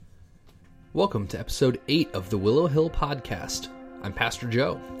Welcome to episode 8 of the Willow Hill Podcast. I'm Pastor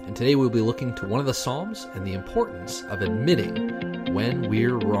Joe, and today we'll be looking to one of the Psalms and the importance of admitting when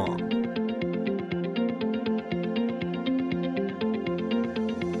we're wrong.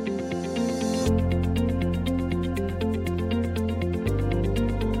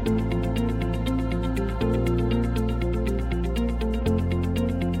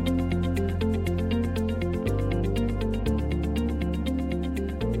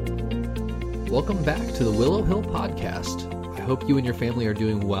 Welcome back to the Willow Hill Podcast. I hope you and your family are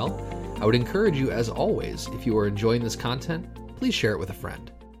doing well. I would encourage you, as always, if you are enjoying this content, please share it with a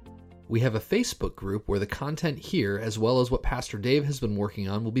friend. We have a Facebook group where the content here, as well as what Pastor Dave has been working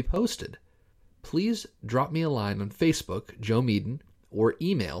on, will be posted. Please drop me a line on Facebook, Joe Meaden, or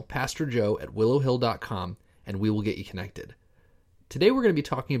email pastorjoe@willowhill.com, and we will get you connected. Today we're going to be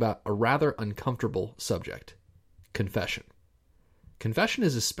talking about a rather uncomfortable subject: confession. Confession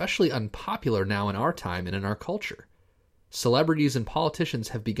is especially unpopular now in our time and in our culture. Celebrities and politicians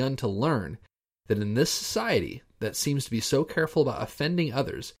have begun to learn that in this society that seems to be so careful about offending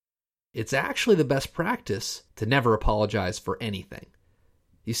others, it's actually the best practice to never apologize for anything.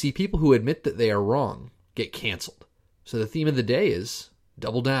 You see, people who admit that they are wrong get canceled. So the theme of the day is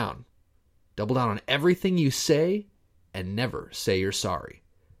double down. Double down on everything you say and never say you're sorry.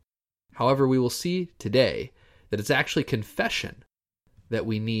 However, we will see today that it's actually confession that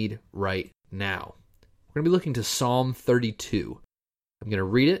we need right now. We're going to be looking to Psalm 32. I'm going to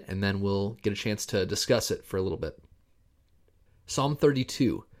read it, and then we'll get a chance to discuss it for a little bit. Psalm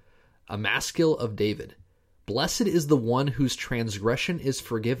 32, a maskil of David. Blessed is the one whose transgression is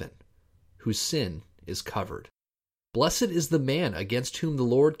forgiven, whose sin is covered. Blessed is the man against whom the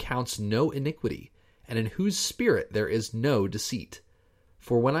Lord counts no iniquity, and in whose spirit there is no deceit.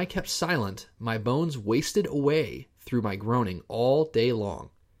 For when I kept silent, my bones wasted away through my groaning all day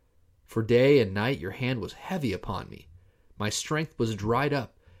long. For day and night your hand was heavy upon me. My strength was dried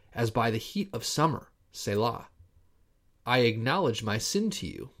up as by the heat of summer. Selah. I acknowledged my sin to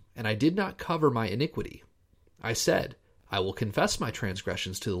you, and I did not cover my iniquity. I said, I will confess my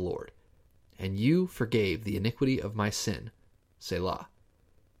transgressions to the Lord, and you forgave the iniquity of my sin. Selah.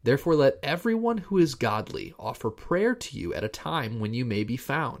 Therefore let everyone who is godly offer prayer to you at a time when you may be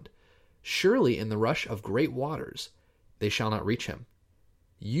found. Surely in the rush of great waters they shall not reach him.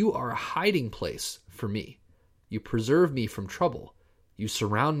 You are a hiding place for me. You preserve me from trouble. You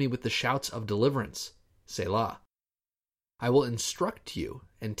surround me with the shouts of deliverance. Selah. I will instruct you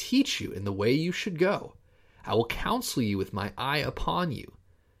and teach you in the way you should go. I will counsel you with my eye upon you.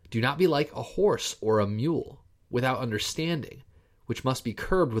 Do not be like a horse or a mule, without understanding, which must be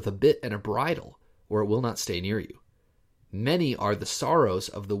curbed with a bit and a bridle, or it will not stay near you. Many are the sorrows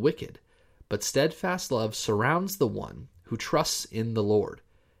of the wicked, but steadfast love surrounds the one who trusts in the Lord.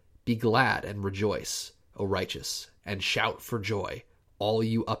 Be glad and rejoice, O righteous, and shout for joy, all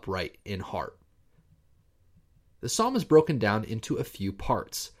you upright in heart. The psalm is broken down into a few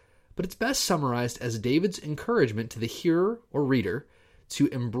parts, but it's best summarized as David's encouragement to the hearer or reader to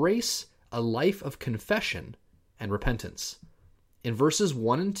embrace a life of confession and repentance. In verses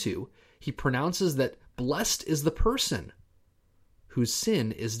 1 and 2, he pronounces that blessed is the person whose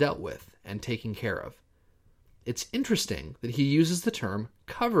sin is dealt with and taken care of. It's interesting that he uses the term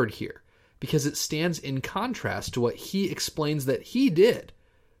covered here, because it stands in contrast to what he explains that he did,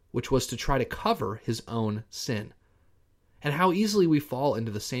 which was to try to cover his own sin. And how easily we fall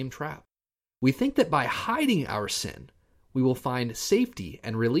into the same trap. We think that by hiding our sin, we will find safety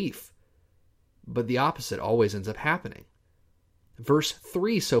and relief, but the opposite always ends up happening. Verse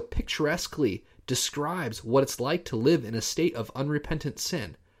 3 so picturesquely describes what it's like to live in a state of unrepentant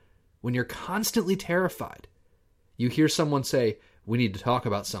sin. When you're constantly terrified, you hear someone say, we need to talk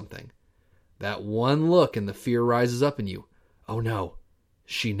about something. That one look and the fear rises up in you. Oh no,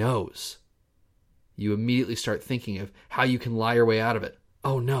 she knows. You immediately start thinking of how you can lie your way out of it.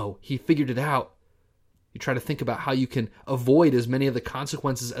 Oh no, he figured it out. You try to think about how you can avoid as many of the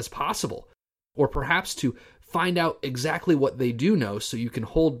consequences as possible, or perhaps to find out exactly what they do know so you can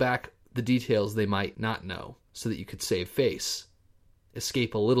hold back the details they might not know so that you could save face,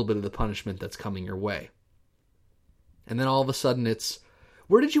 escape a little bit of the punishment that's coming your way. And then all of a sudden it's,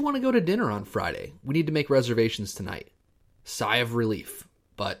 where did you want to go to dinner on Friday? We need to make reservations tonight. Sigh of relief,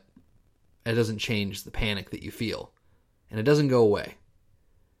 but it doesn't change the panic that you feel, and it doesn't go away.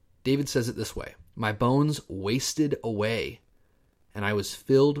 David says it this way, my bones wasted away, and I was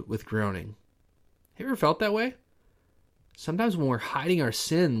filled with groaning. Have you ever felt that way? Sometimes when we're hiding our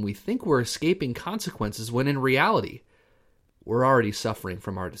sin, we think we're escaping consequences when in reality, we're already suffering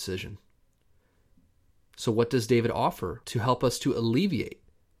from our decision. So what does David offer to help us to alleviate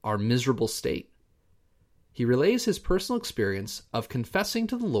our miserable state. He relays his personal experience of confessing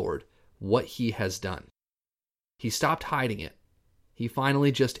to the Lord what he has done. He stopped hiding it. He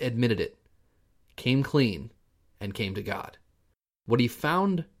finally just admitted it, came clean, and came to God. What he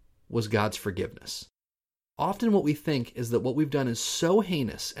found was God's forgiveness. Often what we think is that what we've done is so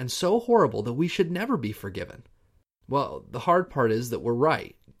heinous and so horrible that we should never be forgiven. Well, the hard part is that we're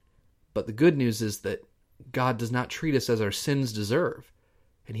right. But the good news is that God does not treat us as our sins deserve,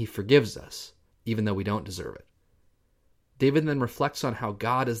 and he forgives us, even though we don't deserve it. David then reflects on how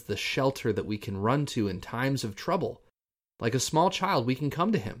God is the shelter that we can run to in times of trouble. Like a small child, we can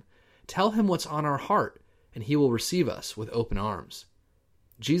come to him, tell him what's on our heart, and he will receive us with open arms.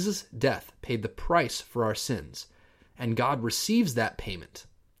 Jesus' death paid the price for our sins, and God receives that payment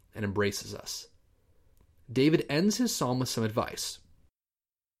and embraces us. David ends his psalm with some advice.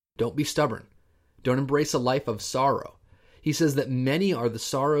 Don't be stubborn. Don't embrace a life of sorrow. He says that many are the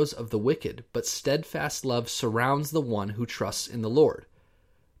sorrows of the wicked, but steadfast love surrounds the one who trusts in the Lord.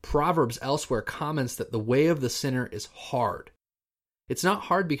 Proverbs elsewhere comments that the way of the sinner is hard. It's not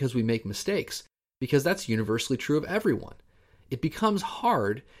hard because we make mistakes, because that's universally true of everyone. It becomes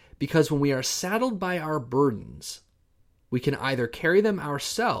hard because when we are saddled by our burdens, we can either carry them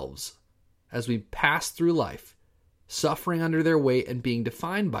ourselves as we pass through life, suffering under their weight and being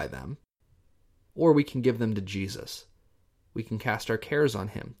defined by them, or we can give them to Jesus. We can cast our cares on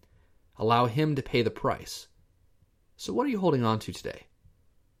him, allow him to pay the price. So what are you holding on to today?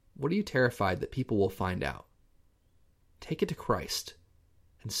 What are you terrified that people will find out? Take it to Christ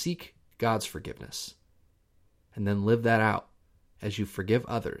and seek God's forgiveness, and then live that out as you forgive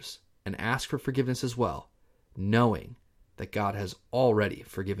others and ask for forgiveness as well, knowing that God has already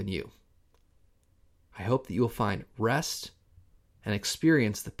forgiven you. I hope that you will find rest and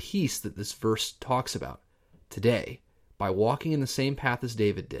experience the peace that this verse talks about today by walking in the same path as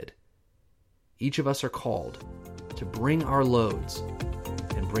David did. Each of us are called to bring our loads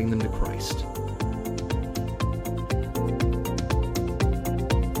and bring them to Christ.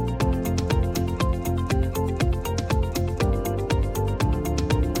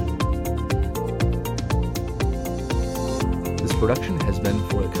 Production has been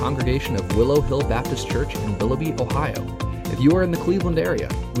for the congregation of Willow Hill Baptist Church in Willoughby, Ohio. If you are in the Cleveland area,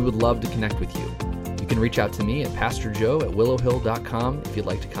 we would love to connect with you. You can reach out to me at pastorjoe@willowhill.com if you'd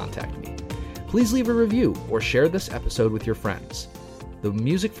like to contact me. Please leave a review or share this episode with your friends. The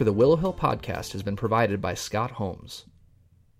music for the Willow Hill podcast has been provided by Scott Holmes.